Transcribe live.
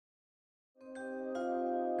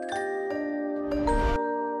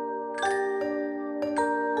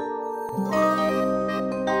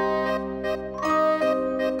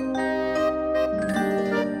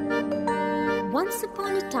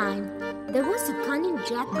There was a cunning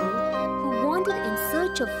jackal who wandered in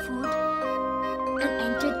search of food and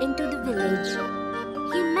entered into the village.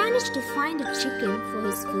 He managed to find a chicken for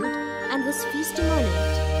his food and was feasting on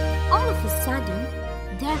it. All of a sudden,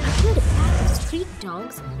 there appeared a pack of street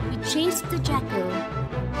dogs who chased the jackal.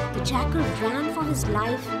 The jackal ran for his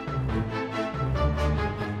life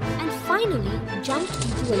and finally jumped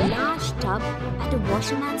into a large tub at a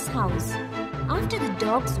washerman's house. After the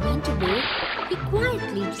dogs went away, he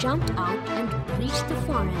quietly jumped out and reached the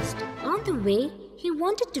forest. On the way, he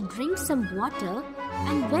wanted to drink some water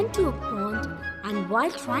and went to a pond, and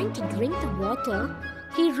while trying to drink the water,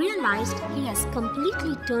 he realized he has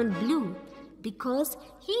completely turned blue because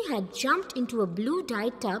he had jumped into a blue dye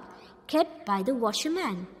tub kept by the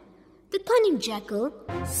washerman. The cunning jackal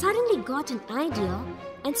suddenly got an idea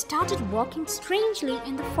and started walking strangely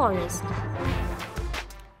in the forest.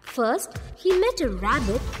 First, he met a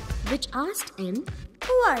rabbit which asked him,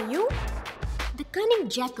 "Who are you?" The cunning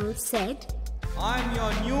jackal said, "I'm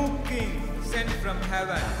your new king sent from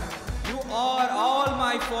heaven. You are all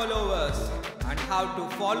my followers and have to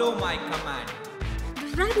follow my command."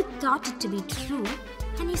 The rabbit thought it to be true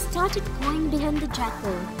and he started going behind the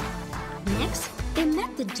jackal. Next, they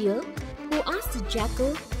met the deer who asked the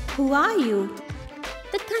jackal, "Who are you?"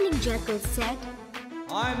 The cunning jackal said,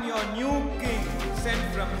 "I'm your new king sent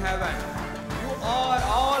from heaven. You are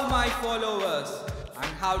all my followers and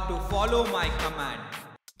have to follow my command."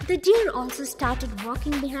 The deer also started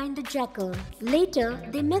walking behind the jackal. Later,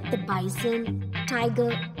 they met the bison,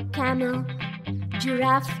 tiger, camel,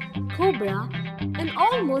 giraffe, cobra, and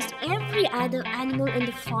almost every other animal in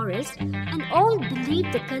the forest, and all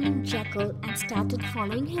believed the cunning jackal and started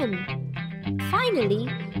following him. Finally,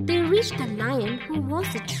 they reached the lion who was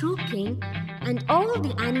the true king, and all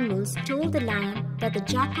the animals told the lion that the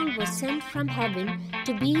jackal was sent from heaven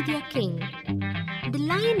to be their king. The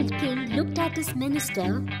lion king looked at his minister,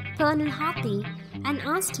 Colonel Hathi, and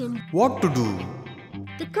asked him what to do.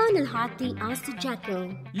 The Colonel Hathi asked the jackal,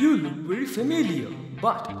 "You look very familiar,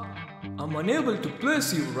 but I'm unable to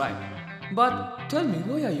place you right. But tell me,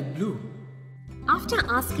 why are you blue?" After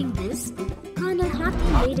asking this, Colonel Hathi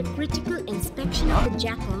made a critical inspection of the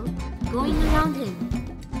jackal going around him.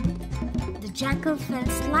 The jackal felt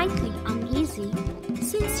slightly uneasy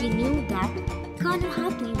since he knew that Colonel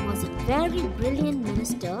Hathi was a very brilliant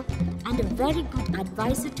minister and a very good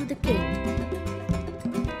advisor to the king.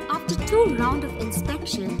 After 2 rounds of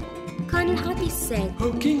inspection, Colonel Hathi said,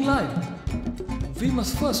 "Oh, King Lion, we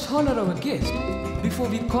must first honor our guest before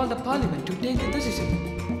we call the parliament to take a decision.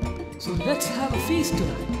 So let's have a feast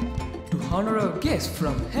tonight to honor our guest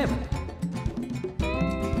from heaven."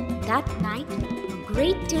 That night, a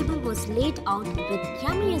great table was laid out with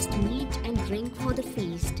yummiest meat and drink for the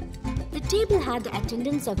feast. The table had the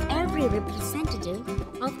attendance of every representative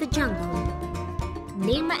of the jungle.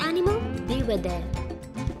 Name an animal, they were there.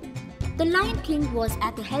 The Lion King was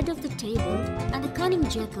at the head of the table and the cunning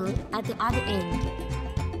jackal at the other end.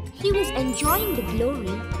 He was enjoying the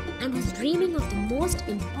glory and was dreaming of the most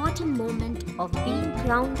important moment of being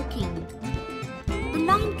crowned the king. The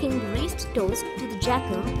Lion King raised a toast to the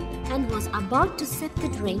jackal and was about to sip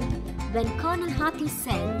the drink when Colonel Hathi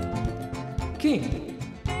said, "King,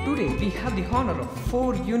 today we have the honor of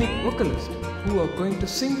 4 unique vocalists who are going to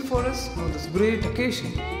sing for us on this great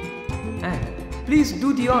occasion. And please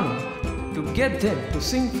do the honor to get them to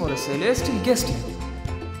sing for a celestial guest here."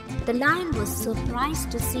 The lion was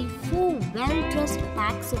surprised to see 4 well-dressed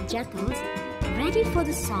packs of jackals ready for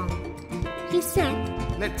the song. He said,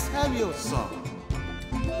 Let's have your song.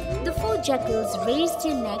 The 4 jackals raised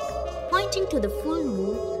their neck, pointing to the full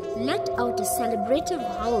moon, let out a celebrative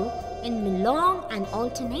howl in long and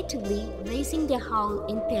alternatively raising their howl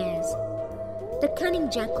in pairs. The cunning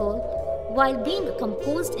jackal, while being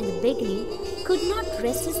composed in the beginning, could not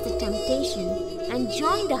resist the temptation and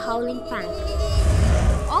joined the howling pack.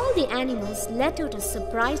 All the animals let out a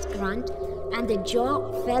surprised grunt and their jaw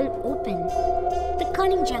fell open. The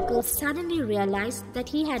cunning jackal suddenly realized that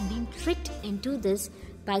he had been tricked into this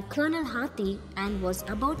by Colonel Hathi and was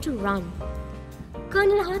about to run.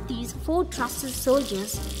 Colonel Hathi's 4 trusted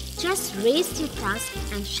soldiers just raised their tusk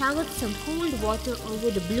and showered some cold water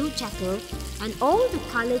over the blue jackal, and all the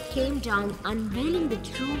color came down, unveiling the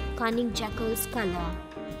true cunning jackal's color.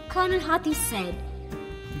 Colonel Hathi said,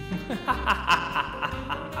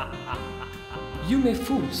 "You may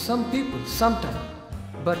fool some people sometime,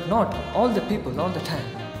 but not all the people all the time."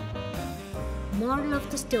 Moral of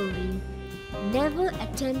the story: never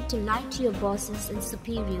attempt to lie to your bosses and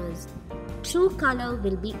superiors. True color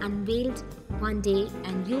will be unveiled one day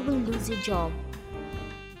and you will lose your job.